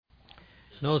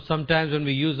No, sometimes when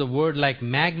we use a word like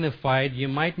magnified, you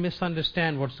might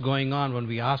misunderstand what's going on when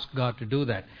we ask God to do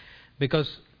that.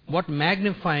 Because what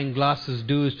magnifying glasses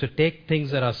do is to take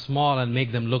things that are small and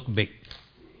make them look big.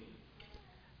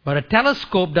 But a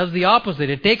telescope does the opposite.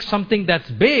 It takes something that's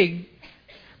big,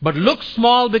 but looks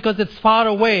small because it's far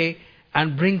away,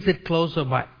 and brings it closer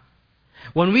by.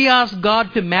 When we ask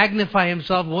God to magnify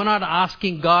Himself, we're not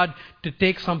asking God to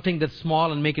take something that's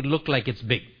small and make it look like it's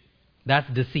big.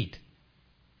 That's deceit.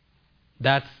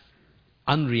 That's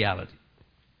unreality.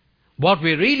 What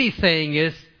we're really saying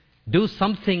is, do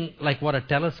something like what a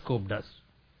telescope does.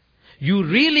 You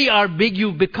really are big,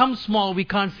 you become small, we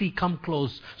can't see, come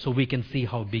close so we can see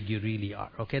how big you really are.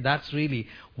 Okay, that's really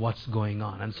what's going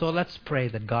on. And so let's pray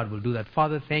that God will do that.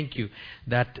 Father, thank you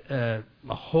that the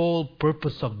whole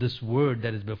purpose of this word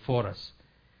that is before us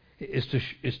is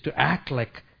to act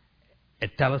like a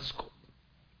telescope.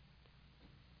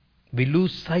 We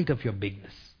lose sight of your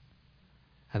bigness.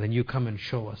 And then you come and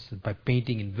show us that by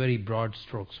painting in very broad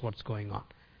strokes what's going on,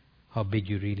 how big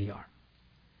you really are.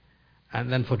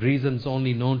 And then for reasons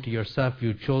only known to yourself,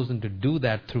 you've chosen to do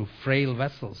that through frail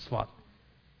vessels, Father.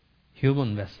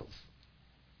 Human vessels.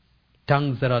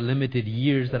 Tongues that are limited,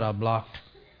 ears that are blocked.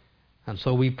 And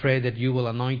so we pray that you will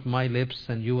anoint my lips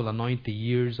and you will anoint the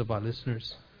ears of our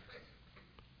listeners.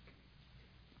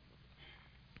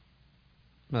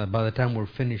 By the time we're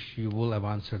finished, you will have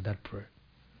answered that prayer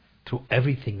through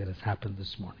everything that has happened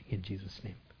this morning. In Jesus'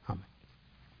 name. Amen.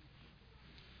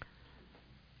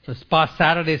 This past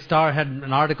Saturday, Star had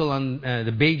an article on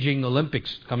the Beijing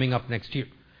Olympics coming up next year.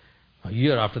 A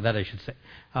year after that, I should say.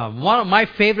 One of my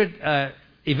favorite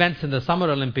events in the Summer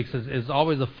Olympics is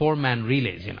always the four-man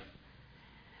relays,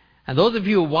 And those of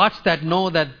you who watch that know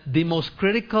that the most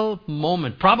critical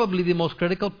moment, probably the most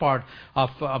critical part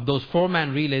of those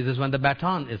four-man relays is when the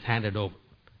baton is handed over.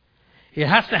 It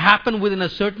has to happen within a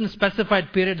certain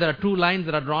specified period. There are two lines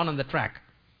that are drawn on the track.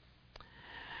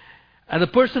 And the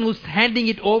person who's handing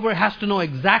it over has to know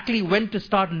exactly when to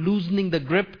start loosening the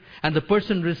grip. And the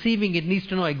person receiving it needs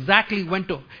to know exactly when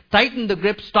to tighten the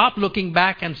grip, stop looking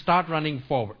back, and start running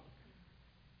forward.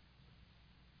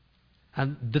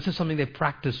 And this is something they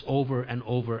practice over and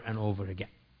over and over again.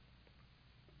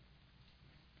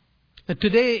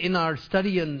 Today in our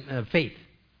study on faith,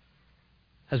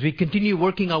 as we continue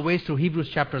working our ways through Hebrews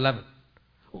chapter 11,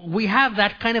 we have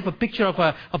that kind of a picture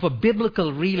of a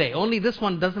biblical relay. Only this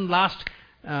one doesn't last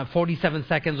 47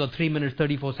 seconds or 3 minutes,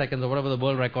 34 seconds or whatever the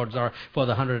world records are for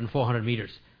the 100 and 400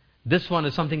 meters. This one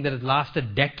is something that has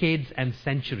lasted decades and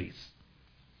centuries.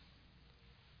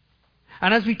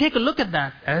 And as we take a look at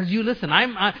that, as you listen,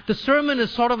 the sermon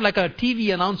is sort of like a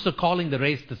TV announcer calling the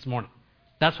race this morning.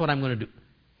 That's what I'm going to do.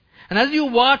 And as you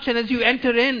watch and as you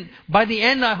enter in, by the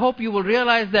end, I hope you will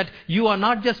realize that you are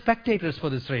not just spectators for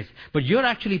this race, but you're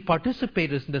actually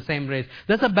participators in the same race.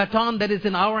 There's a baton that is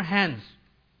in our hands.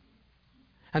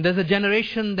 And there's a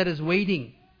generation that is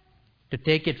waiting to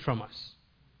take it from us.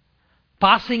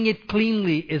 Passing it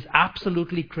cleanly is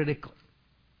absolutely critical.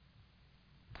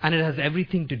 And it has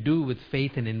everything to do with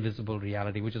faith in invisible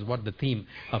reality, which is what the theme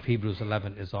of Hebrews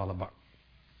 11 is all about.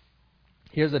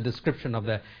 Here's a description of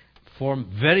the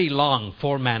very long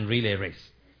four-man relay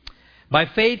race. By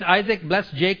faith, Isaac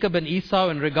blessed Jacob and Esau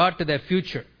in regard to their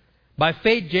future. By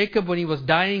faith, Jacob, when he was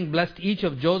dying, blessed each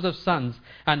of Joseph's sons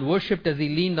and worshipped as he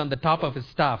leaned on the top of his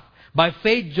staff. By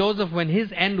faith, Joseph, when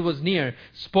his end was near,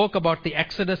 spoke about the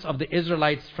exodus of the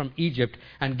Israelites from Egypt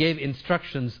and gave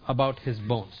instructions about his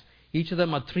bones. Each of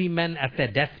them are three men at their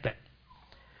deathbed.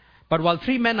 But while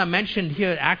three men are mentioned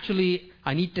here, actually,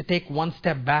 I need to take one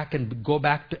step back and go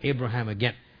back to Abraham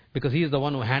again, because he is the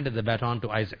one who handed the baton to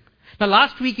Isaac. Now,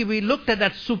 last week we looked at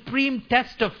that supreme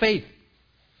test of faith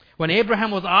when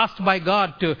Abraham was asked by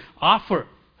God to offer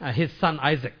his son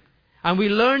Isaac. And we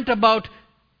learned about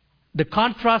the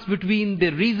contrast between the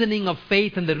reasoning of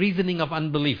faith and the reasoning of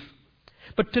unbelief.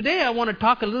 But today I want to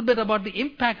talk a little bit about the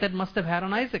impact that must have had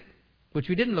on Isaac, which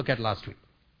we didn't look at last week.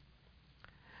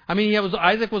 I mean,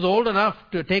 Isaac was old enough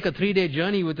to take a 3-day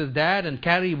journey with his dad and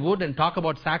carry wood and talk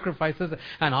about sacrifices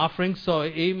and offerings. So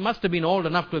he must have been old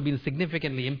enough to have been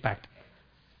significantly impacted.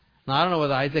 Now, I don't know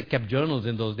whether Isaac kept journals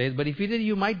in those days, but if he did,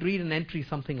 you might read an entry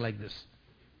something like this.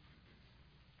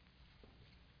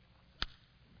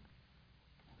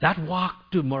 That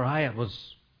walk to Moriah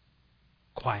was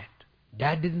quiet.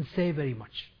 Dad didn't say very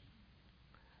much.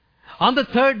 On the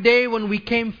third day, when we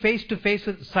came face to face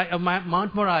with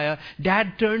Mount Moriah,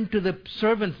 Dad turned to the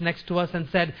servants next to us and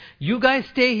said, "You guys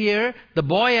stay here. The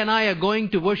boy and I are going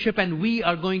to worship and we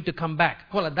are going to come back."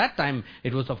 Well, at that time,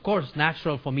 it was of course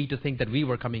natural for me to think that we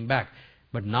were coming back.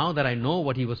 But now that I know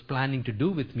what he was planning to do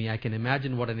with me, I can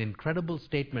imagine what an incredible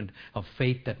statement of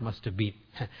faith that must have been.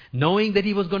 Knowing that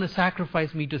he was going to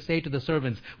sacrifice me to say to the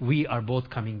servants, we are both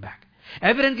coming back.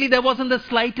 Evidently, there wasn't the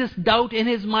slightest doubt in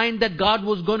his mind that God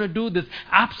was going to do this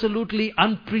absolutely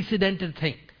unprecedented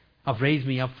thing of raise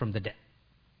me up from the dead.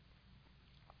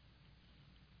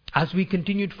 As we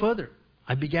continued further,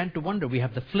 I began to wonder. We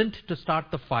have the flint to start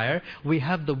the fire. We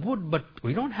have the wood, but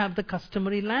we don't have the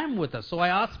customary lamb with us. So I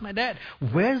asked my dad,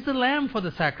 where's the lamb for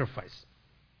the sacrifice?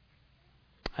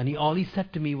 And all he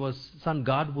said to me was, son,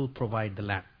 God will provide the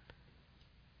lamb.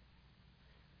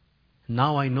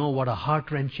 Now I know what a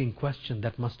heart-wrenching question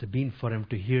that must have been for him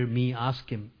to hear me ask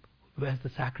him, where's the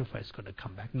sacrifice going to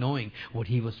come back, knowing what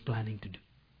he was planning to do.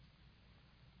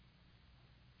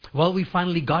 Well, we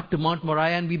finally got to Mount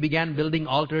Moriah and we began building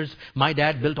altars. My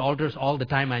dad built altars all the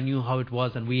time. I knew how it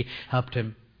was and we helped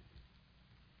him.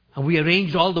 And we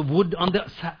arranged all the wood on the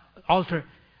altar.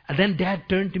 And then Dad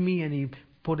turned to me and he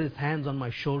put his hands on my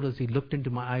shoulders. He looked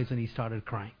into my eyes and he started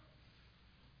crying.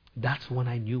 That's when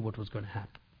I knew what was going to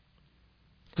happen.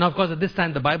 Now, of course, at this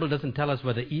time, the Bible doesn't tell us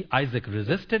whether Isaac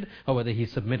resisted or whether he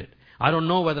submitted. I don't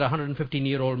know whether a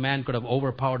 115-year-old man could have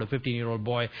overpowered a 15-year-old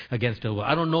boy against a will.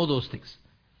 I don't know those things.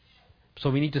 So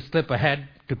we need to slip ahead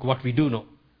to what we do know.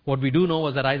 What we do know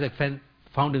was that Isaac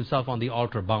found himself on the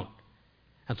altar bound.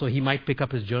 And so he might pick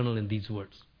up his journal in these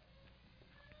words.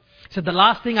 He said, the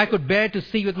last thing I could bear to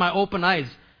see with my open eyes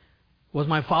was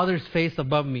my father's face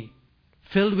above me,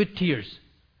 filled with tears,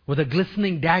 with a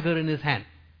glistening dagger in his hand.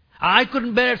 I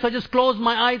couldn't bear it, so I just closed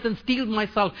my eyes and steeled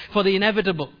myself for the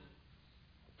inevitable.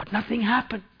 But nothing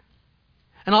happened.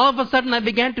 And all of a sudden I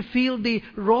began to feel the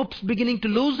ropes beginning to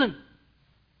loosen.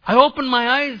 I opened my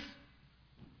eyes,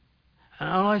 and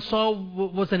all I saw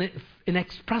was an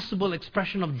inexpressible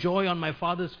expression of joy on my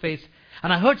father's face.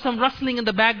 And I heard some rustling in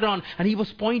the background, and he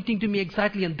was pointing to me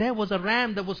exactly, and there was a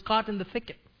ram that was caught in the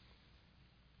thicket.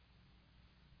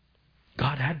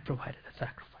 God had provided a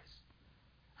sacrifice.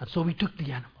 And so we took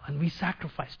the animal, and we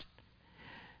sacrificed it.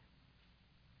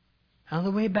 And on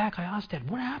the way back, I asked Dad,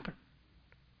 what happened?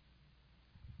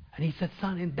 And he said,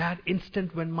 son, in that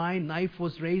instant when my knife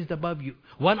was raised above you,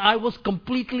 when I was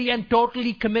completely and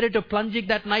totally committed to plunging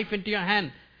that knife into your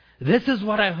hand, this is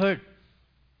what I heard.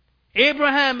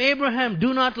 Abraham, Abraham,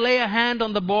 do not lay a hand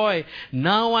on the boy.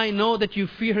 Now I know that you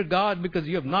fear God because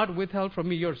you have not withheld from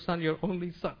me your son, your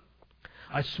only son.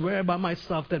 I swear by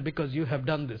myself that because you have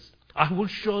done this, I will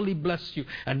surely bless you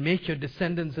and make your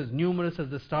descendants as numerous as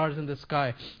the stars in the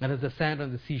sky and as the sand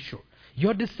on the seashore.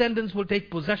 Your descendants will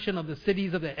take possession of the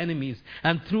cities of their enemies,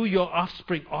 and through your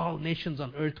offspring all nations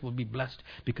on earth will be blessed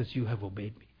because you have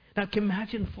obeyed me. Now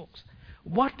imagine, folks,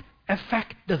 what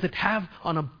effect does it have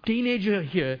on a teenager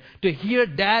here to hear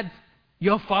Dad,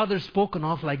 your father, spoken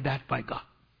of like that by God?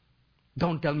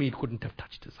 Don't tell me it couldn't have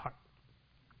touched his heart.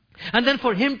 And then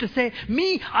for him to say,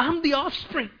 me, I'm the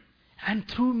offspring, and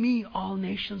through me all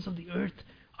nations of the earth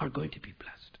are going to be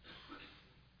blessed.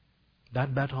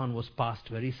 That baton was passed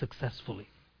very successfully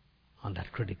on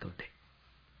that critical day.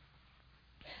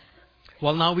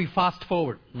 Well, now we fast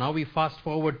forward. Now we fast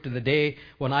forward to the day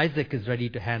when Isaac is ready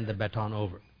to hand the baton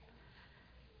over.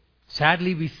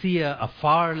 Sadly, we see a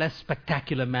far less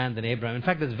spectacular man than Abraham. In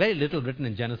fact, there's very little written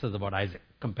in Genesis about Isaac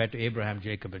compared to Abraham,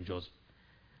 Jacob, and Joseph.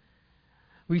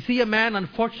 We see a man,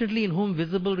 unfortunately, in whom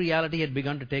visible reality had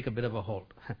begun to take a bit of a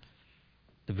hold.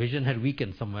 The vision had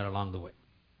weakened somewhere along the way.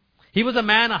 He was a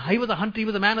man, he was a hunter, he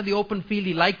was a man of the open field,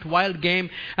 he liked wild game,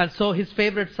 and so his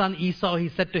favorite son Esau, he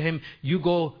said to him, you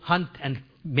go hunt and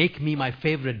make me my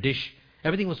favorite dish.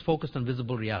 Everything was focused on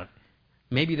visible reality.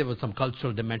 Maybe there was some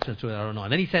cultural dimensions to it, I don't know.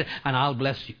 And then he said, and I'll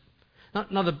bless you.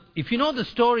 Now if you know the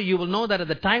story, you will know that at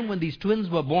the time when these twins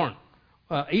were born,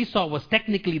 Esau was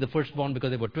technically the firstborn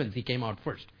because they were twins. He came out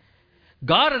first.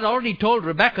 God had already told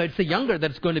Rebekah it's the younger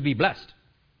that's going to be blessed.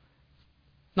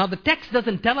 Now the text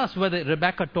doesn't tell us whether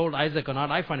Rebekah told Isaac or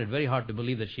not. I find it very hard to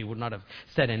believe that she would not have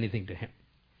said anything to him.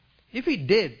 If he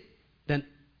did, then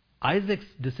Isaac's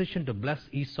decision to bless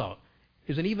Esau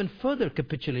is an even further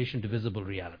capitulation to visible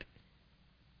reality.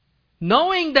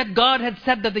 Knowing that God had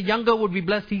said that the younger would be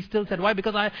blessed, he still said, why?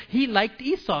 Because he liked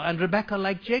Esau and Rebekah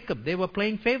liked Jacob. They were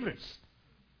playing favorites.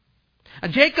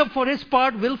 And Jacob, for his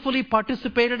part, willfully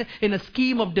participated in a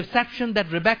scheme of deception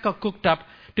that Rebekah cooked up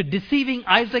to deceiving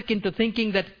Isaac into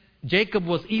thinking that Jacob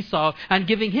was Esau and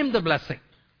giving him the blessing.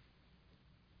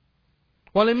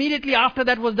 Well, immediately after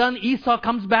that was done, Esau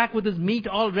comes back with his meat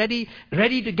all ready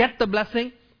to get the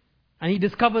blessing, and he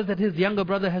discovers that his younger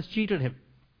brother has cheated him.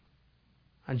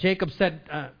 And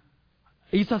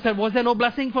Esau said, was there no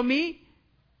blessing for me?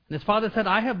 And his father said,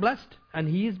 I have blessed, and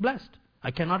he is blessed.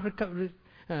 I cannot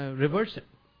reverse it.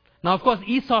 Now, of course,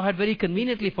 Esau had very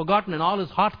conveniently forgotten in all his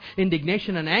hot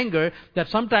indignation and anger that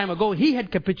some time ago he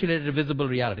had capitulated to visible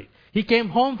reality. He came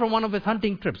home from one of his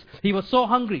hunting trips. He was so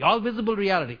hungry, all visible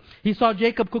reality. He saw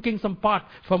Jacob cooking some pot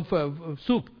from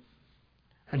soup.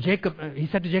 And he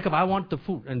said to Jacob, I want the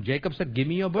food. And Jacob said, give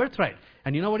me your birthright.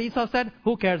 And you know what Esau said?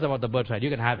 Who cares about the birthright? You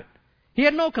can have it. He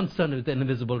had no concern with the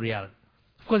invisible reality.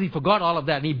 Of course, he forgot all of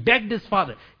that. And he begged his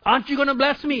father, aren't you going to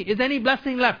bless me? Is any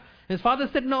blessing left? His father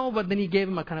said no, but then he gave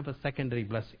him a kind of a secondary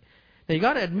blessing. Now you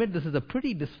got to admit this is a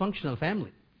pretty dysfunctional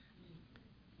family.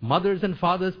 Mothers and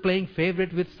fathers playing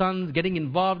favorite with sons, getting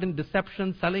involved in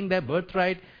deception, selling their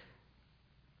birthright.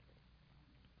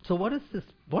 So what is this?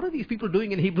 What are these people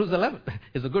doing in Hebrews 11?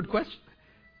 Is a good question.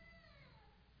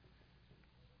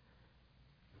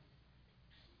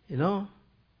 You know,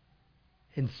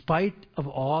 in spite of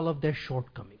all of their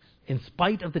shortcomings, in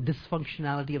spite of the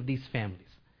dysfunctionality of these families,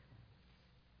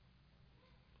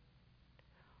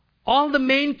 all the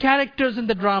main characters in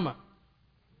the drama,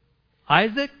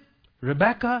 Isaac,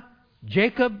 Rebekah,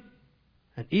 Jacob,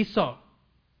 and Esau,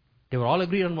 they were all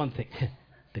agreed on one thing,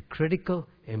 the critical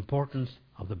importance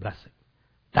of the blessing.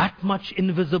 That much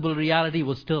invisible reality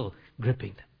was still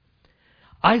gripping them.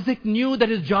 Isaac knew that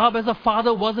his job as a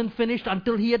father wasn't finished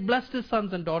until he had blessed his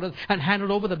sons and daughters and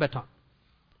handed over the baton.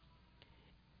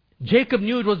 Jacob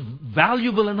knew it was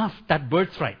valuable enough, that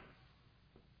birthright,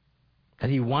 that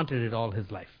he wanted it all his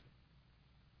life.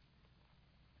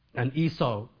 And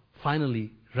Esau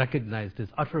finally recognized his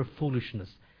utter foolishness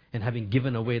in having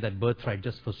given away that birthright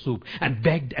just for soup and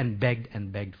begged and begged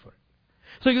and begged for it.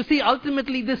 So you see,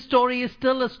 ultimately this story is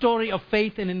still a story of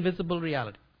faith in invisible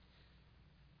reality.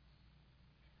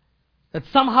 That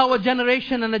somehow a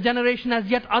generation, and a generation as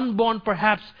yet unborn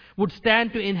perhaps, would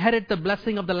stand to inherit the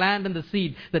blessing of the land and the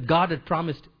seed that God had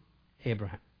promised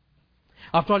Abraham.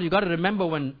 After all, you got to remember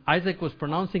when Isaac was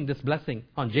pronouncing this blessing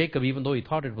on Jacob, even though he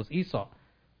thought it was Esau,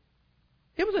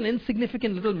 he was an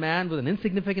insignificant little man with an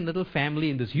insignificant little family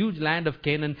in this huge land of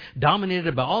Canaan,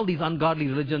 dominated by all these ungodly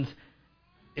religions.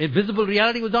 Invisible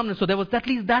reality was dominant, so there was at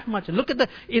least that much. And look at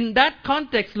in that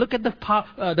context, look at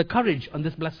the courage on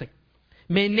this blessing.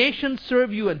 May nations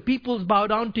serve you and peoples bow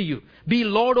down to you. Be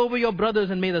Lord over your brothers,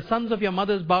 and may the sons of your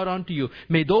mothers bow down to you.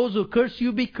 May those who curse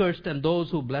you be cursed, and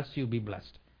those who bless you be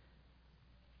blessed.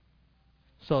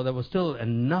 So there was still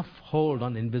enough hold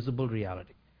on invisible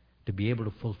reality to be able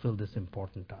to fulfill this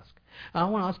important task. I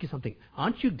want to ask you something.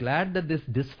 Aren't you glad that this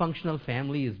dysfunctional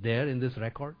family is there in this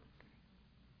record?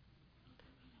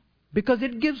 Because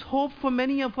it gives hope for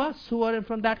many of us who are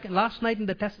from that. Last night in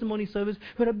the testimony service,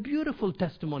 we had a beautiful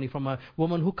testimony from a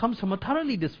woman who comes from a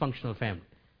thoroughly dysfunctional family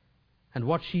and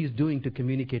what she is doing to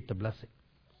communicate the blessing.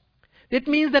 It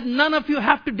means that none of you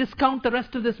have to discount the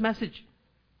rest of this message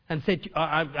and say,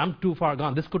 I'm too far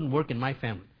gone. This couldn't work in my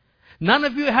family. None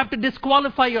of you have to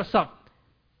disqualify yourself.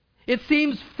 It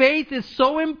seems faith is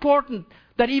so important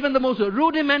that even the most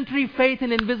rudimentary faith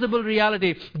in invisible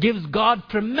reality gives God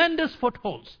tremendous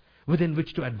footholds within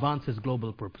which to advance His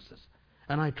global purposes.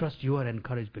 And I trust you are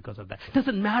encouraged because of that. It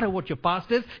doesn't matter what your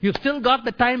past is. You've still got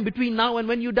the time between now and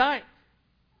when you die.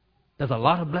 There's a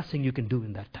lot of blessing you can do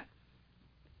in that time.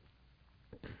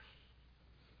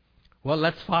 Well,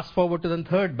 let's fast forward to the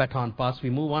third baton pass. We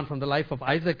move on from the life of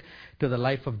Isaac to the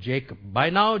life of Jacob. By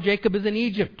now, Jacob is in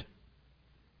Egypt.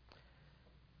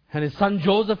 And his son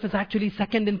Joseph is actually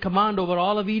second in command over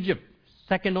all of Egypt,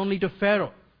 second only to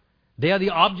Pharaoh. They are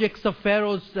the objects of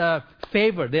Pharaoh's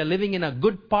favor. They are living in a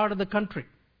good part of the country,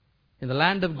 in the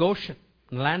land of Goshen,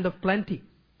 in the land of plenty.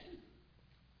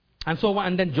 And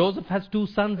then Joseph has two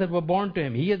sons that were born to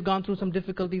him. He has gone through some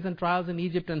difficulties and trials in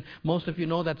Egypt, and most of you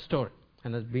know that story,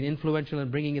 and has been influential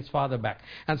in bringing his father back.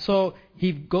 And so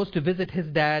he goes to visit his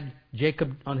dad,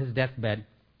 Jacob, on his deathbed.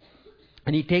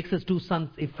 And he takes his two sons,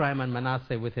 Ephraim and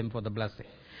Manasseh, with him for the blessing.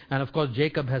 And of course,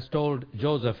 Jacob has told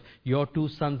Joseph, your two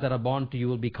sons that are born to you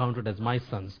will be counted as my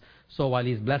sons. So while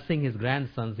he's blessing his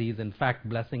grandsons, he is in fact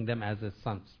blessing them as his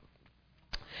sons.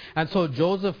 And so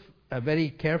Joseph very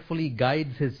carefully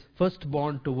guides his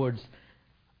firstborn towards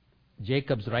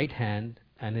Jacob's right hand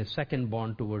and his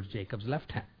secondborn towards Jacob's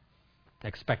left hand,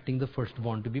 expecting the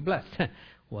firstborn to be blessed.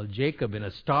 Well, Jacob, in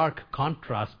a stark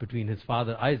contrast between his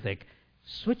father Isaac,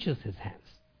 switches his hands.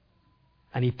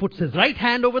 And he puts his right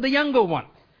hand over the younger one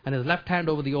and his left hand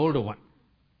over the older one,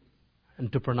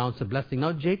 and to pronounce a blessing.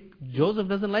 Now Joseph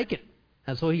doesn't like it,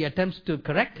 and so he attempts to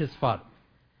correct his father.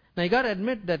 Now you got to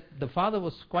admit that the father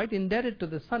was quite indebted to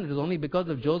the son. It was only because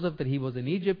of Joseph that he was in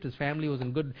Egypt. His family was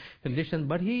in good condition,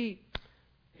 but he,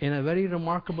 in a very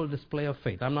remarkable display of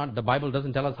faith. The Bible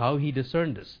doesn't tell us how he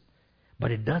discerned this,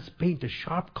 But it does paint a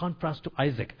sharp contrast to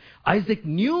Isaac. Isaac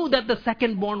knew that the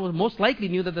second-born was, most likely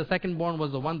knew that the second-born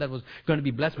was the one that was going to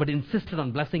be blessed, but insisted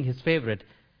on blessing his favorite.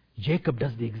 Jacob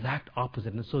does the exact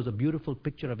opposite, and so it's a beautiful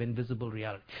picture of invisible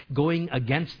reality. Going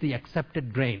against the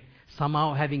accepted grain,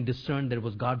 somehow having discerned that it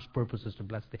was God's purposes to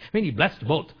bless he blessed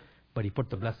both, but he put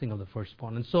the blessing of the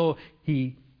firstborn. And so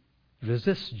he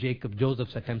resists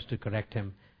Joseph's attempts to correct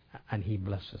him, and he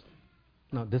blesses.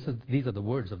 Now, these are the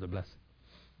words of the blessing.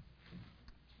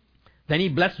 Then he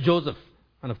blessed Joseph.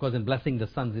 And of course, in blessing the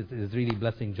sons, it is really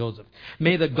blessing Joseph.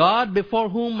 May the God before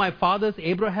whom my fathers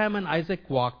Abraham and Isaac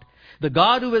walked, the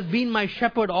God who has been my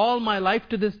shepherd all my life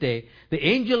to this day, the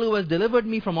angel who has delivered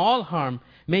me from all harm,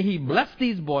 may he bless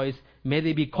these boys. May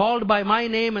they be called by my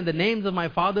name and the names of my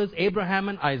fathers Abraham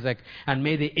and Isaac, and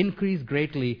may they increase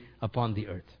greatly upon the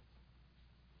earth.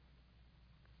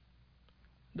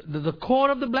 The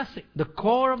core of the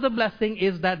blessing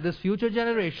is that this future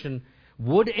generation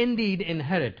would indeed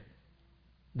inherit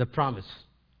the promise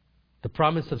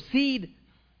of seed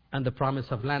and the promise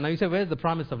of land. Now you say, where's the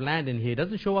promise of land in here? It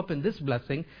doesn't show up in this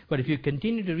blessing, but if you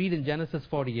continue to read in Genesis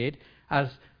 48, as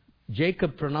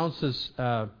Jacob pronounces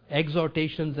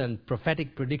exhortations and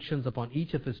prophetic predictions upon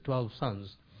each of his 12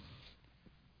 sons,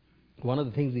 one of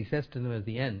the things he says to them at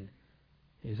the end,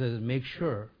 he says, make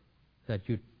sure that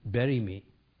you bury me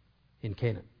in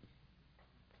Canaan.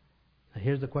 Now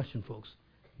here's the question, folks.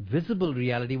 Visible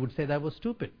reality would say that was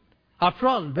stupid. After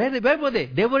all, where were they?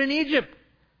 They were in Egypt.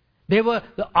 They were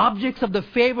the objects of the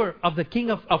favor of the king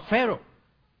of Pharaoh.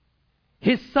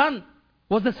 His son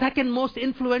was the second most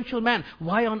influential man.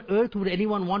 Why on earth would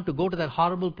anyone want to go to that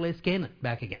horrible place, Canaan,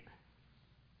 back again?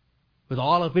 With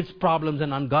all of its problems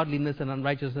and ungodliness and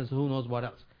unrighteousness, who knows what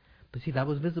else. But see, that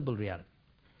was visible reality.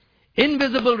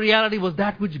 Invisible reality was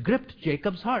that which gripped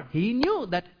Jacob's heart. He knew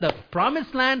that the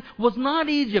promised land was not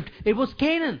Egypt, it was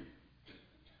Canaan.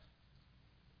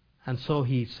 And so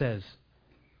he says,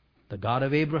 the God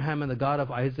of Abraham and the God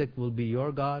of Isaac will be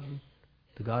your God.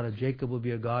 The God of Jacob will be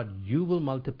your God. You will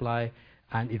multiply,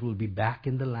 and it will be back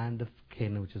in the land of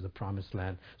Canaan, which is the promised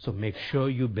land. So make sure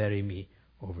you bury me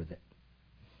over there.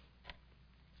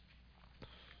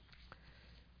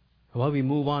 Well, we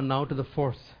move on now to the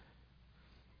fourth.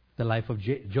 The life of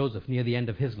Joseph, near the end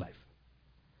of his life.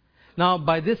 Now,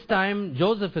 by this time,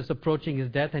 Joseph is approaching his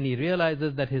death, and he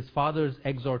realizes that his father's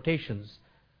exhortations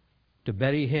to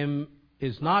bury him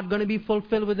is not going to be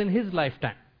fulfilled within his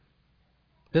lifetime.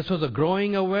 This was a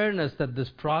growing awareness that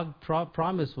this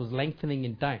promise was lengthening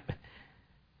in time.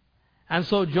 And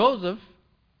so Joseph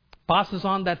passes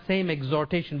on that same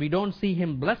exhortation. We don't see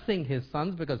him blessing his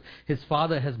sons because his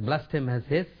father has blessed him as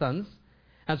his sons.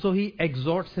 And so he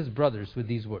exhorts his brothers with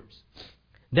these words.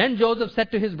 Then Joseph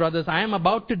said to his brothers, I am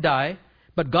about to die,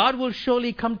 but God will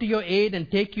surely come to your aid and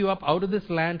take you up out of this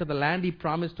land to the land he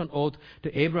promised on oath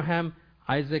to Abraham,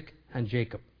 Isaac, and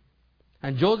Jacob.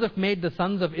 And Joseph made the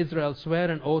sons of Israel swear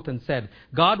an oath and said,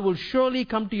 God will surely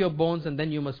come to your bones, and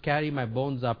then you must carry my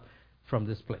bones up from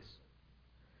this place.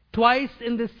 Twice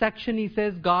in this section he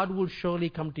says, God will surely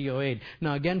come to your aid.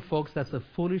 Now again, folks, that's a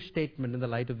foolish statement in the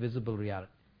light of visible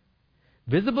reality.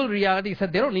 Visible reality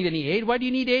said, they don't need any aid. Why do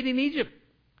you need aid in Egypt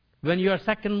when you are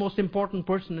second most important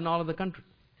person in all of the country?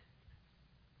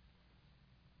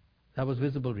 That was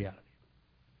visible reality.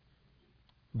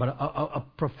 But a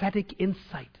prophetic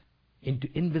insight into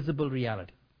invisible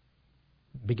reality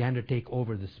began to take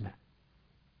over this man,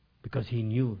 because he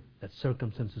knew that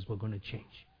circumstances were going to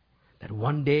change. That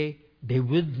one day they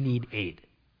would need aid,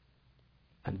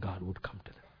 and God would come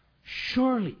to them.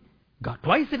 Surely, God,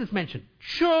 twice it is mentioned,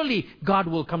 surely God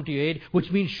will come to your aid, which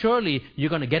means surely you're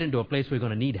going to get into a place where you're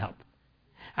going to need help.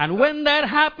 And when that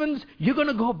happens, you're going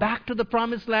to go back to the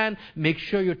promised land. Make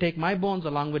sure you take my bones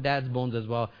along with Dad's bones as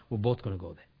well. We're both going to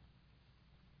go there.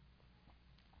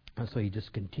 And so he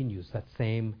just continues that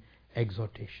same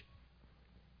exhortation.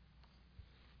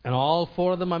 And all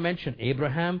four of them are mentioned: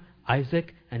 Abraham,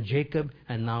 Isaac, and Jacob,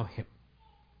 and now him.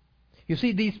 You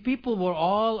see, these people were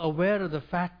all aware of the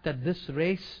fact that this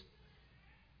race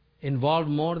involved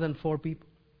more than 4 people.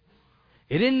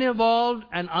 It involved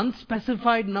an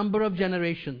unspecified number of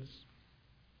generations.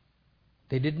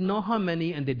 They didn't know how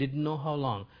many, and they didn't know how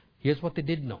long. Here's what they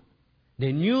did know.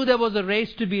 They knew there was a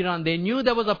race to be run. They knew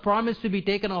there was a promise to be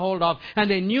taken a hold of. And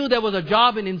they knew there was a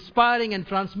job in inspiring and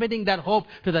transmitting that hope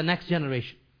to the next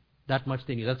generation. That much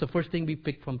they knew. That's the first thing we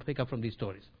pick up from these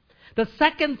stories. The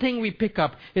second thing we pick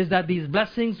up is that these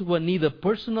blessings were neither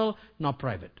personal nor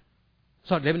private.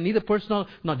 Sorry, they were neither personal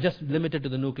nor just limited to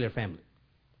the nuclear family.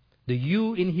 The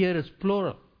you in here is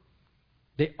plural.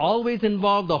 They always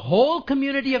involve the whole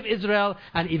community of Israel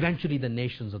and eventually the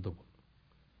nations of the world.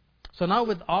 So now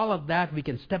with all of that, we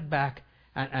can step back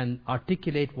and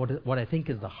articulate what I think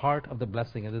is the heart of the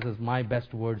blessing. And this is my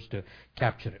best words to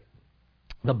capture it.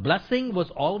 The blessing was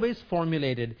always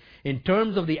formulated in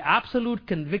terms of the absolute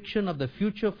conviction of the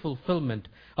future fulfillment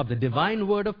of the divine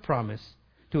word of promise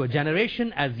to a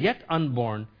generation as yet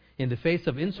unborn in the face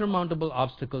of insurmountable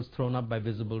obstacles thrown up by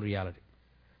visible reality.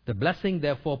 The blessing,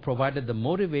 therefore, provided the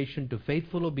motivation to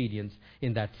faithful obedience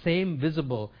in that same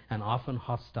visible and often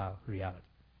hostile reality.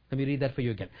 Let me read that for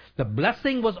you again. The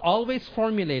blessing was always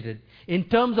formulated in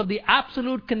terms of the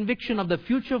absolute conviction of the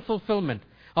future fulfillment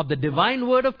of the divine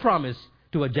word of promise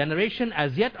to a generation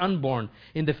as yet unborn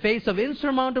in the face of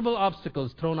insurmountable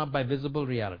obstacles thrown up by visible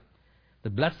reality. The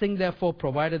blessing, therefore,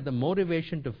 provided the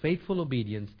motivation to faithful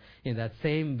obedience in that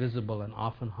same visible and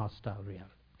often hostile reality.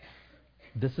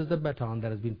 This is the baton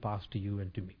that has been passed to you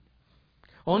and to me.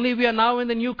 Only we are now in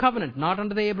the new covenant, not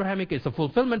under the Abrahamic. It's a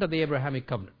fulfillment of the Abrahamic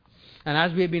covenant. And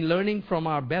as we have been learning from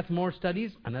our Beth Moore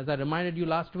studies, and as I reminded you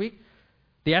last week,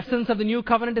 the essence of the new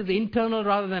covenant is internal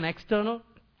rather than external.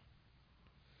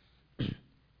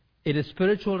 It is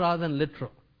spiritual rather than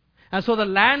literal. And so the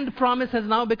land promise has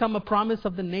now become a promise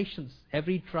of the nations.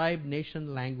 Every tribe,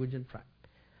 nation, language, and tribe.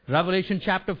 Revelation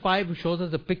chapter 5 shows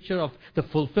us a picture of the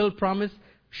fulfilled promise,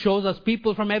 shows us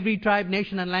people from every tribe,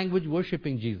 nation, and language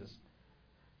worshiping Jesus.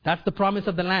 That's the promise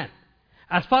of the land.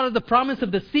 As far as the promise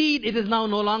of the seed, it is now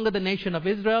no longer the nation of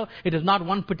Israel. It is not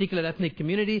one particular ethnic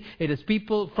community. It is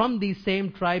people from these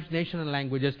same tribes, nation, and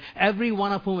languages, every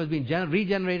one of whom has been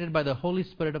regenerated by the Holy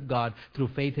Spirit of God through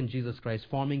faith in Jesus Christ,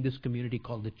 forming this community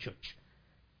called the church.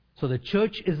 So the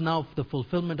church is now the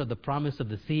fulfillment of the promise of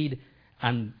the seed,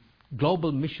 and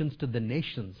global missions to the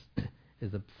nations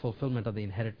is the fulfillment of the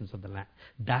inheritance of the land.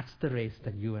 That's the race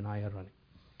that you and I are running.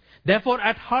 Therefore,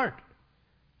 at heart,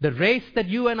 the race that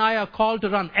you and I are called to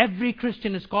run, every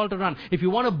Christian is called to run. If you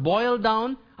want to boil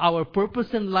down our purpose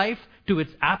in life to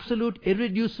its absolute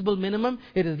irreducible minimum,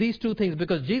 it is these two things.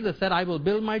 Because Jesus said, I will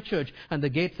build my church and the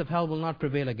gates of hell will not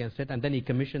prevail against it. And then He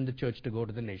commissioned the church to go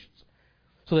to the nations.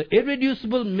 So the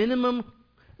irreducible minimum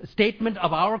statement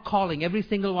of our calling, every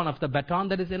single one of the baton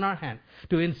that is in our hand,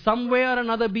 to in some way or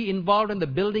another be involved in the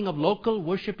building of local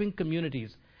worshiping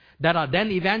communities that are then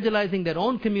evangelizing their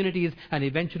own communities and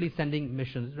eventually sending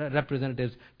missions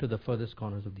representatives to the furthest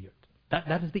corners of the earth.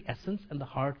 That is the essence and the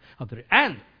heart of the...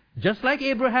 And just like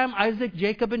Abraham, Isaac,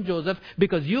 Jacob, and Joseph,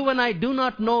 because you and I do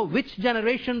not know which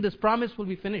generation this promise will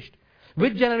be finished,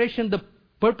 which generation the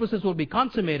purposes will be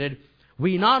consummated,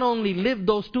 we not only live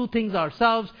those two things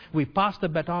ourselves, we pass the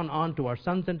baton on to our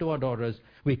sons and to our daughters.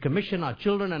 We commission our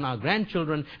children and our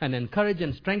grandchildren and encourage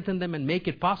and strengthen them and make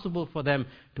it possible for them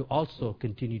to also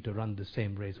continue to run the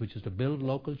same race, which is to build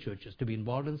local churches, to be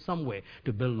involved in some way,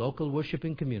 to build local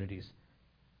worshiping communities,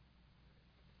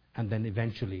 and then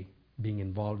eventually being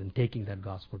involved in taking that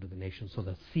gospel to the nation so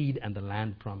the seed and the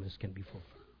land promise can be fulfilled.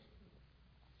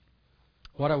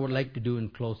 What I would like to do in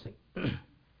closing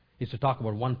is to talk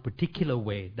about one particular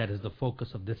way that is the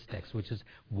focus of this text, which is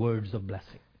words of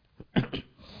blessing.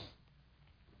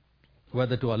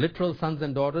 Whether to our literal sons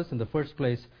and daughters in the first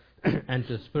place and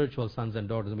to spiritual sons and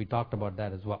daughters, and we talked about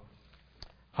that as well.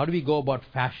 How do we go about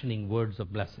fashioning words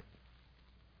of blessing?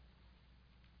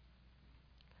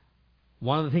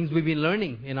 One of the things we've been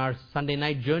learning in our Sunday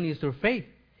night journeys through faith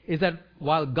is that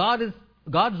while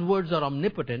God's words are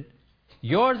omnipotent,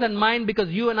 yours and mine, because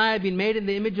you and I have been made in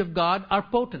the image of God, are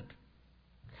potent.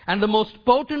 And the most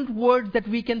potent words that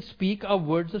we can speak are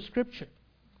words of Scripture.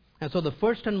 And so the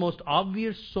first and most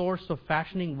obvious source of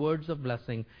fashioning words of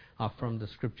blessing are from the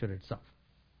Scripture itself.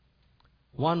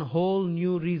 One whole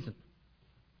new reason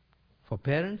for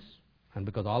parents, and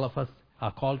because all of us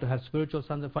are called to have spiritual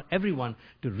sons, and for everyone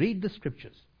to read the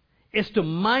Scriptures, is to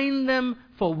mine them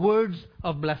for words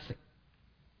of blessing.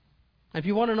 If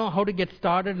you want to know how to get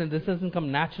started, and this doesn't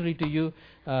come naturally to you,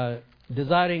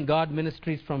 Desiring God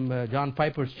Ministries from John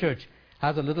Piper's church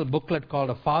has a little booklet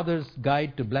called A Father's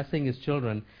Guide to Blessing His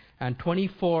Children, and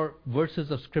 24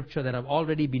 verses of Scripture that have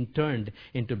already been turned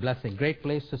into blessing. Great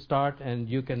place to start, and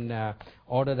you can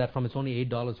order that from. It's only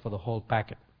 $8 for the whole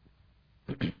packet.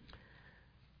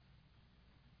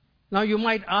 Now you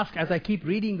might ask, as I keep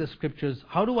reading the Scriptures,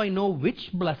 how do I know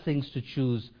which blessings to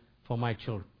choose for my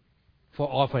children?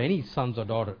 Or for any sons or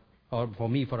daughter, or for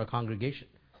me, for a congregation.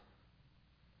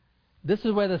 This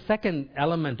is where the second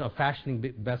element of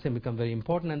fashioning blessing becomes very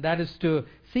important, and that is to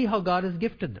see how God has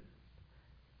gifted them.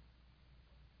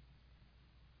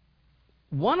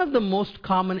 One of the most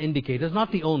common indicators,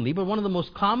 not the only, but one of the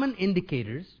most common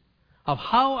indicators of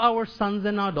how our sons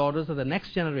and our daughters of the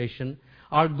next generation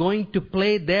are going to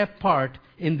play their part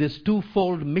in this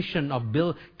twofold mission of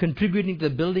contributing to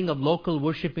the building of local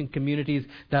worshiping communities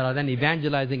that are then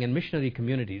evangelizing and missionary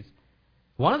communities,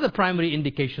 one of the primary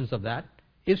indications of that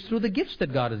is through the gifts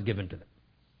that God has given to them,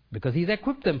 because He's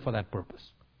equipped them for that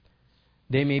purpose.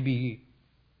 They may be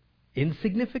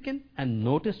insignificant and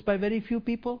noticed by very few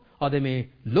people, or they may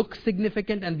look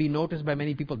significant and be noticed by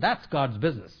many people. That's God's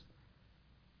business.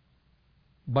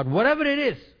 But whatever it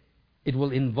is, it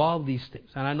will involve these things.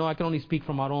 And I know I can only speak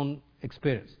from our own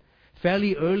experience.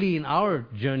 Fairly early in our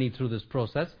journey through this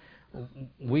process,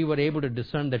 we were able to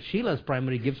discern that Sheila's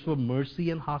primary gifts were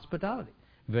mercy and hospitality.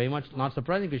 Very much not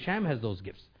surprising, because Sham has those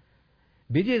gifts.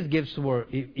 Vijay's gifts were,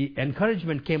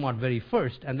 encouragement came out very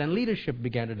first, and then leadership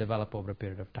began to develop over a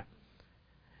period of time.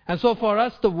 And so for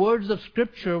us, the words of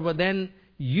Scripture were then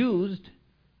used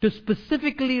to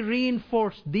specifically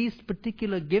reinforce these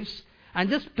particular gifts and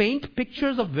just paint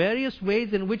pictures of various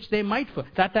ways in which they might.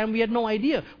 At that time, we had no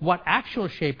idea what actual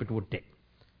shape it would take.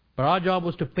 But our job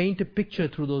was to paint a picture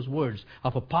through those words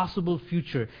of a possible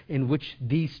future in which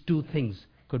these two things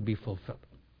could be fulfilled.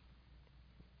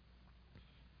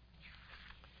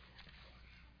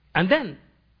 And then,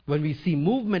 when we see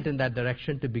movement in that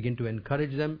direction, to begin to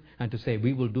encourage them and to say,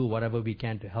 we will do whatever we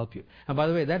can to help you. And by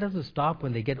the way, that doesn't stop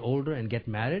when they get older and get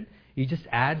married. He just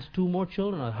adds 2 more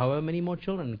children or however many more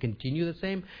children and continue the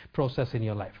same process in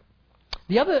your life.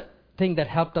 The other thing that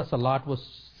helped us a lot was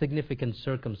significant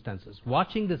circumstances.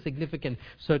 Watching the significant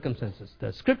circumstances.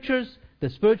 The Scriptures, the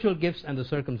spiritual gifts, and the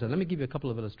circumstances. Let me give you a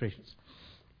couple of illustrations.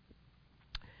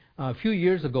 A few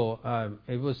years ago,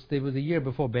 it was a year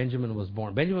before Benjamin was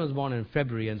born. Benjamin was born in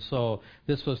February, and so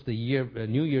this was the year,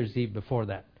 New Year's Eve before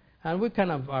that. And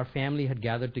our family had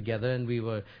gathered together, and we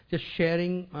were just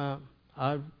sharing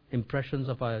our impressions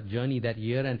of our journey that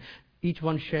year, and each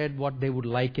one shared what they would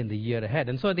like in the year ahead.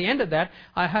 And so at the end of that,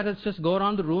 I had us just go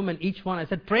around the room, and each one, I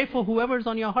said, pray for whoever's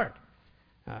on your heart.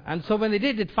 And so when they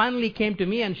did, it finally came to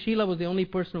me, and Sheila was the only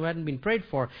person who hadn't been prayed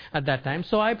for at that time,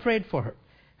 so I prayed for her.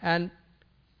 And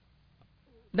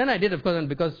then I did, of course, and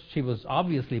because she was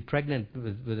obviously pregnant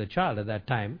with a child at that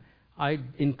time, I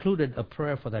included a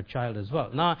prayer for that child as well.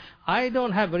 Now, I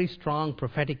don't have very strong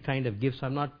prophetic kind of gifts.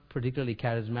 I'm not particularly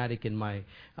charismatic in my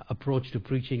approach to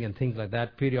preaching and things like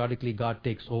that. Periodically, God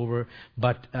takes over.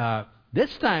 But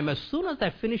this time, as soon as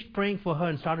I finished praying for her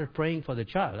and started praying for the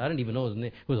child, I didn't even know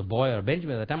it was a boy or a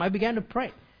Benjamin at that time, I began to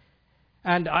pray.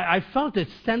 And I felt a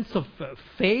sense of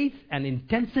faith and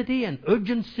intensity and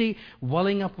urgency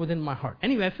welling up within my heart.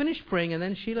 Anyway, I finished praying, and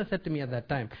then Sheila said to me at that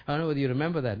time, I don't know whether you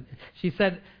remember that, she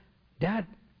said, Dad,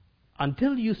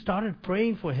 until you started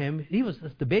praying for him,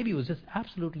 the baby was just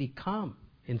absolutely calm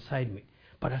inside me.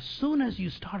 But as soon as you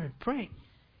started praying,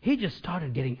 he just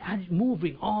started getting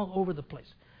moving all over the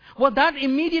place. Well, that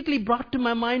immediately brought to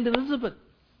my mind Elizabeth.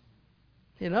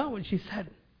 When she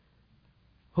said,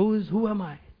 who am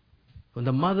I? When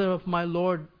the mother of my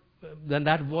Lord, then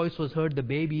that voice was heard, the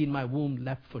baby in my womb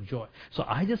leapt for joy. So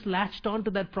I just latched on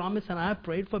to that promise, and I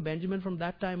prayed for Benjamin from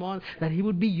that time on, that he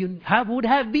would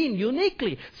have been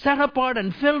uniquely set apart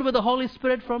and filled with the Holy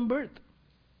Spirit from birth.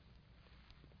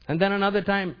 And then another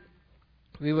time,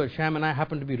 Sham and I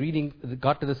happened to be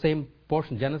got to the same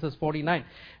portion, Genesis 49,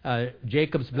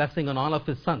 Jacob's blessing on all of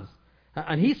his sons.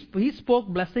 And he spoke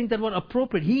blessings that were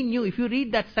appropriate. He knew, if you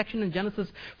read that section in Genesis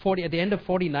 40, at the end of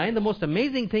 49, the most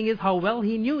amazing thing is how well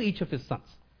he knew each of his sons.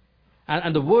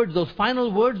 And the words, those final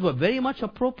words, were very much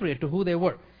appropriate to who they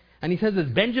were. And he says this,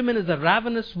 Benjamin is a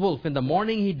ravenous wolf. In the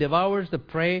morning he devours the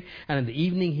prey, and in the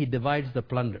evening he divides the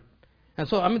plunder. And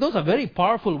so, those are very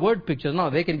powerful word pictures. Now,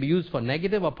 they can be used for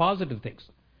negative or positive things.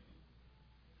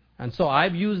 And so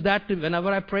I've used that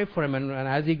whenever I pray for him, and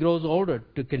as he grows older,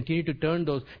 to continue to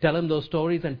tell him those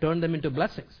stories and turn them into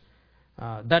blessings.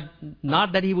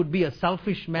 Not that he would be a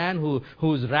selfish man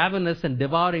who's ravenous and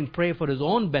devouring prey for his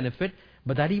own benefit,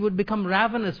 but that he would become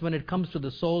ravenous when it comes to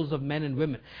the souls of men and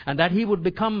women. And that he would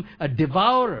become a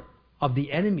devourer of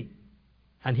the enemy.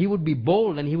 And he would be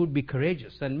bold and he would be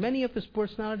courageous. And many of his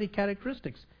personality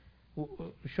characteristics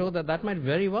show that might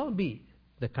very well be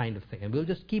the kind of thing. And we'll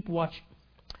just keep watching.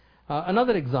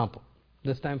 Another example,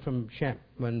 this time from Shem.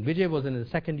 When Vijay was in his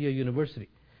second year university,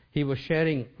 he was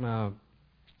sharing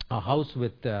a house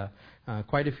with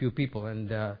quite a few people.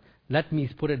 And let me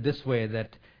put it this way,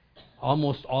 that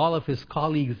almost all of his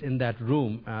colleagues in that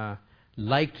room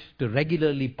liked to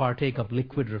regularly partake of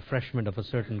liquid refreshment of a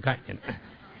certain kind.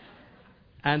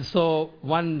 And so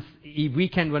one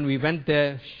weekend when we went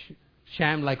there,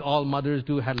 Sham, like all mothers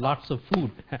do, had lots of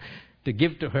food to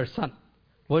give to her son.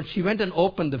 Well, she went and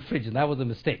opened the fridge, and that was a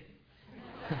mistake.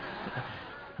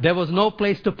 There was no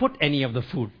place to put any of the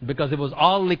food because it was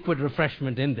all liquid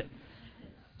refreshment in there.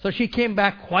 So she came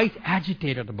back quite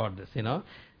agitated about this,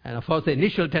 And of course, the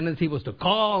initial tendency was to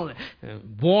call,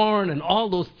 warn, and all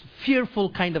those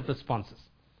fearful kind of responses.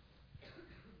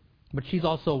 But she's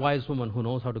also a wise woman who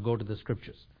knows how to go to the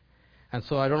scriptures. And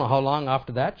so I don't know how long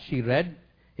after that she read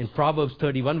in Proverbs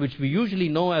 31, which we usually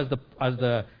know as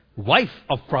the wife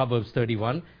of Proverbs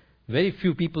 31. Very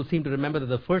few people seem to remember that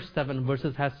the first 7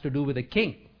 verses has to do with a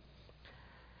king.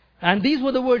 And these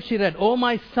were the words she read. O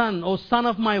my son, O son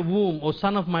of my womb, O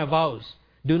son of my vows,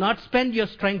 do not spend your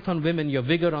strength on women, your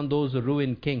vigor on those who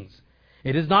ruin kings.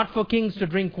 It is not for kings to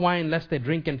drink wine, lest they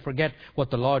drink and forget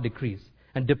what the law decrees,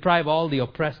 and deprive all the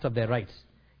oppressed of their rights.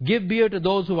 Give beer to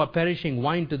those who are perishing,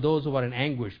 wine to those who are in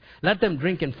anguish. Let them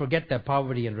drink and forget their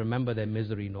poverty and remember their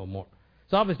misery no more.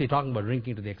 It's obviously talking about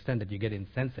drinking to the extent that you get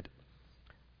insensitive.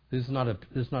 This is not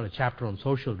a chapter on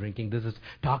social drinking. This is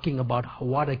talking about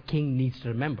what a king needs to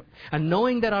remember. And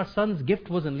knowing that our son's gift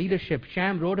was in leadership,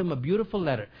 Sham wrote him a beautiful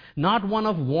letter. Not one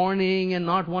of warning and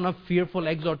not one of fearful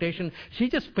exhortation. She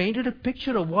just painted a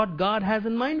picture of what God has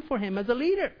in mind for him as a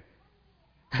leader.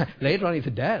 Later on he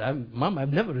said, Dad, Mom,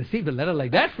 I've never received a letter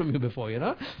like that from you before,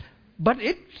 But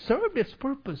it served its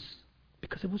purpose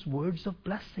because it was words of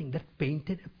blessing that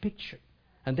painted a picture.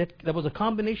 And that there was a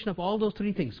combination of all those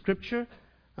 3 things: Scripture,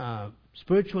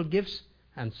 spiritual gifts,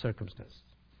 and circumstance.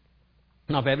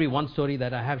 Now, of every one story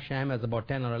that I have, Sham has about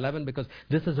 10 or 11 because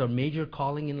this is her major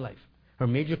calling in life. Her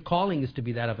major calling is to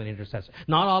be that of an intercessor.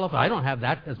 Not all of us, I don't have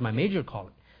that as my major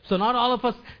calling. So not all of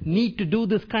us need to do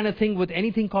this kind of thing with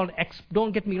anything called,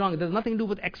 don't get me wrong, it has nothing to do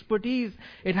with expertise.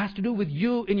 It has to do with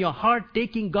you in your heart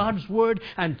taking God's word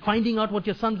and finding out what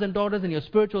your sons and daughters and your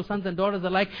spiritual sons and daughters are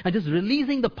like and just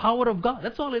releasing the power of God.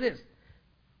 That's all it is.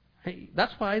 Hey,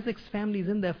 that's why Isaac's family is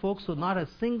in there, folks, so not a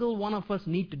single one of us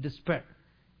need to despair.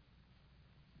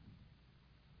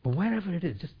 But wherever it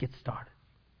is, just get started.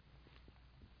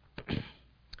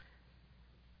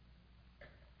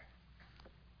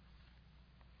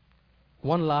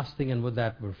 One last thing, and with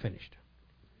that, we're finished.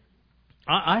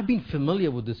 I've been familiar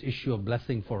with this issue of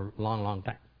blessing for a long, long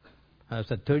time. I've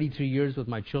said 33 years with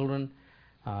my children,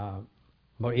 about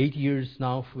 8 years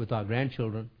now with our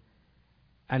grandchildren.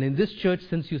 And in this church,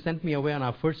 since you sent me away on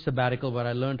our first sabbatical where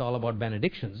I learned all about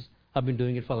benedictions, I've been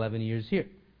doing it for 11 years here.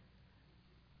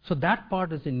 So that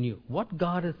part isn't new. What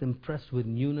God has impressed with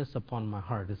newness upon my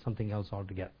heart is something else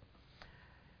altogether.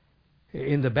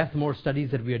 In the Beth Moore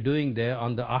studies that we are doing there,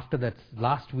 after that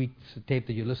last week's tape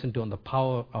that you listened to on the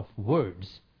power of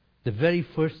words, the very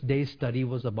first day's study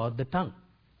was about the tongue.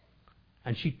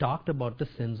 And she talked about the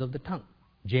sins of the tongue.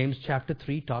 James chapter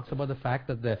 3 talks about the fact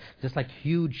that just like a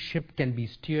huge ship can be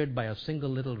steered by a single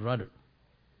little rudder,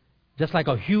 just like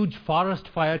a huge forest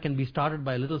fire can be started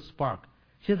by a little spark.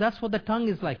 She says that's what the tongue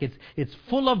is like. It's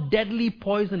full of deadly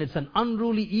poison. It's an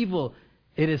unruly evil.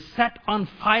 It is set on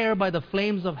fire by the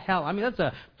flames of hell. I mean, that's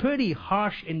a pretty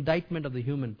harsh indictment of the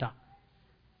human tongue.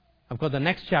 Of course, the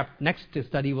next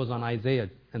study was on Isaiah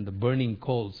and the burning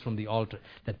coals from the altar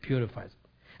that purifies it.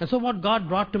 And so what God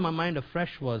brought to my mind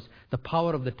afresh was the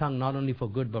power of the tongue, not only for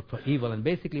good but for evil. And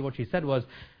basically what she said was,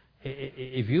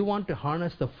 if you want to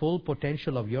harness the full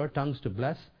potential of your tongues to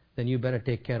bless, then you better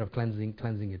take care of cleansing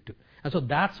it too. And so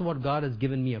that's what God has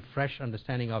given me a fresh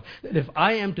understanding of. That if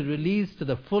I am to release to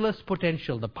the fullest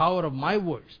potential the power of my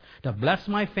words, to bless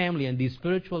my family and these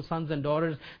spiritual sons and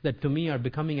daughters that to me are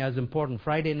becoming as important.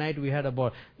 Friday night we had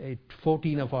about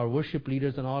 14 of our worship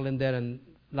leaders and all in there, and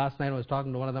last night I was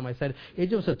talking to one of them. I said, it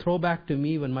was a throwback to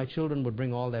me when my children would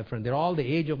bring all their friends. They're all the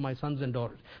age of my sons and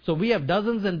daughters. So we have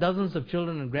dozens and dozens of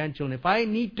children and grandchildren. If I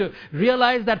need to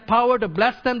realize that power to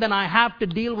bless them, then I have to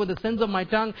deal with the sins of my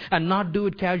tongue and not do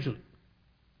it casually.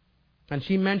 And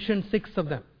she mentioned 6 of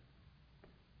them.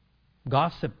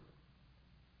 Gossip,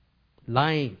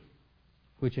 lying,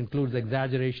 which includes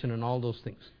exaggeration and all those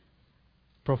things.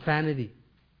 Profanity,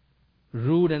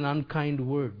 rude and unkind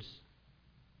words.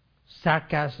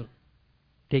 Sarcasm,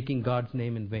 taking God's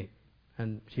name in vain.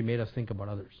 And she made us think about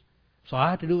others. So I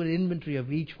had to do an inventory of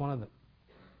each one of them.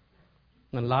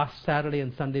 And last Saturday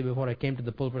and Sunday before I came to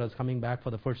the pulpit, I was coming back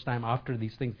for the first time after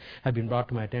these things had been brought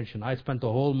to my attention. I spent the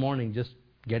whole morning just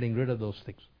getting rid of those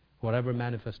things, whatever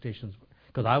manifestations were,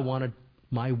 because I wanted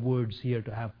my words here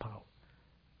to have power.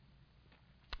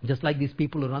 Just like these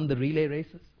people who run the relay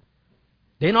races.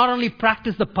 They not only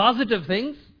practice the positive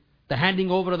things, the handing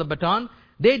over of the baton,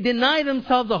 they deny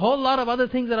themselves a whole lot of other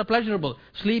things that are pleasurable.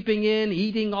 Sleeping in,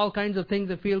 eating all kinds of things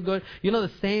that feel good. You know,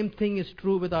 the same thing is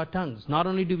true with our tongues. Not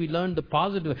only do we learn the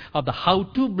positive of the how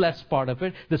to bless part of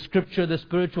it, the scripture, the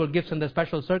spiritual gifts and the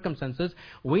special circumstances,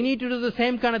 we need to do the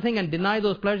same kind of thing and deny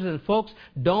those pleasures. And folks,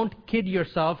 don't kid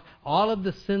yourself. All of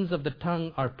the sins of the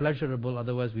tongue are pleasurable,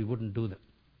 otherwise we wouldn't do them.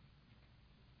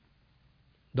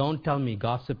 Don't tell me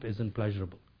gossip isn't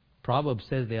pleasurable. Proverbs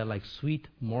says they are like sweet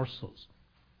morsels.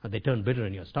 They turn bitter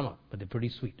in your stomach, but they're pretty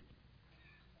sweet.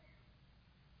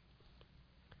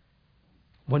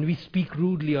 When we speak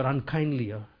rudely or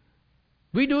unkindly,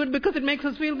 we do it because it makes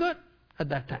us feel good at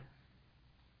that time.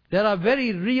 There are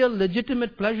very real,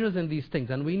 legitimate pleasures in these things,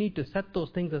 and we need to set those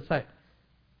things aside.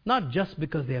 Not just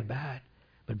because they are bad,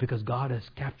 but because God has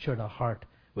captured our heart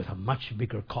with a much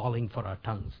bigger calling for our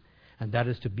tongues. And that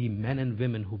is to be men and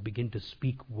women who begin to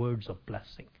speak words of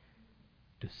blessing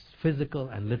to physical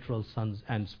and literal sons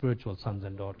and spiritual sons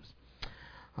and daughters.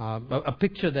 A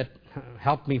picture that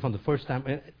helped me from the first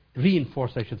time,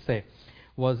 reinforced I should say,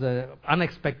 was an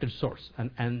unexpected source,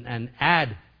 an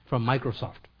ad from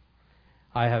Microsoft.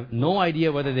 I have no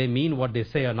idea whether they mean what they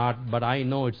say or not, but I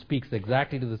know it speaks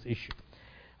exactly to this issue.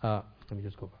 Let me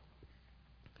just go back.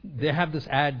 They have this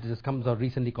ad that comes out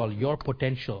recently called "Your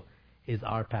Potential is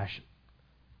Our Passion."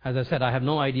 As I said, I have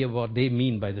no idea what they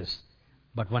mean by this.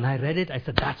 But when I read it, I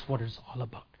said, that's what it's all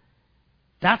about.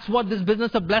 That's what this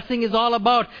business of blessing is all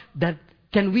about. That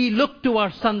can we look to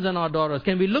our sons and our daughters?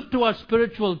 Can we look to our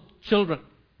spiritual children?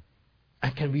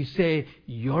 And can we say,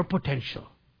 your potential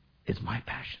is my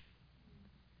passion.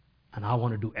 And I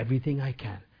want to do everything I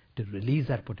can to release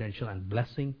that potential. And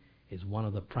blessing is one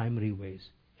of the primary ways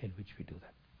in which we do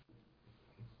that.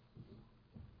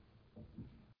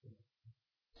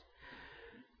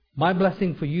 My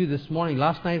blessing for you this morning,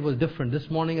 last night was different. This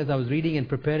morning as I was reading and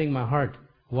preparing my heart,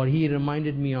 what he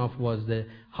reminded me of was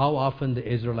how often the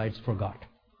Israelites forgot.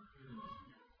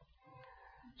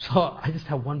 So I just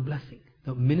have one blessing.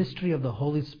 The ministry of the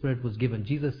Holy Spirit was given.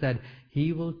 Jesus said,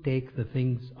 He will take the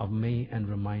things of me and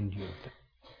remind you of them.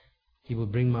 He will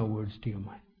bring my words to your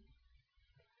mind.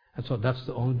 And so that's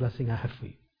the only blessing I have for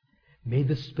you. May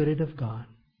the Spirit of God,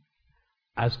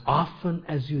 as often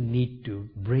as you need to,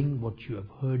 bring what you have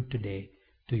heard today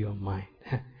to your mind.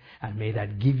 And may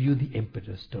that give you the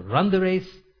impetus to run the race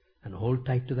and hold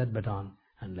tight to that baton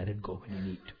and let it go when you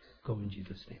need to. Go in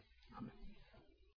Jesus' name.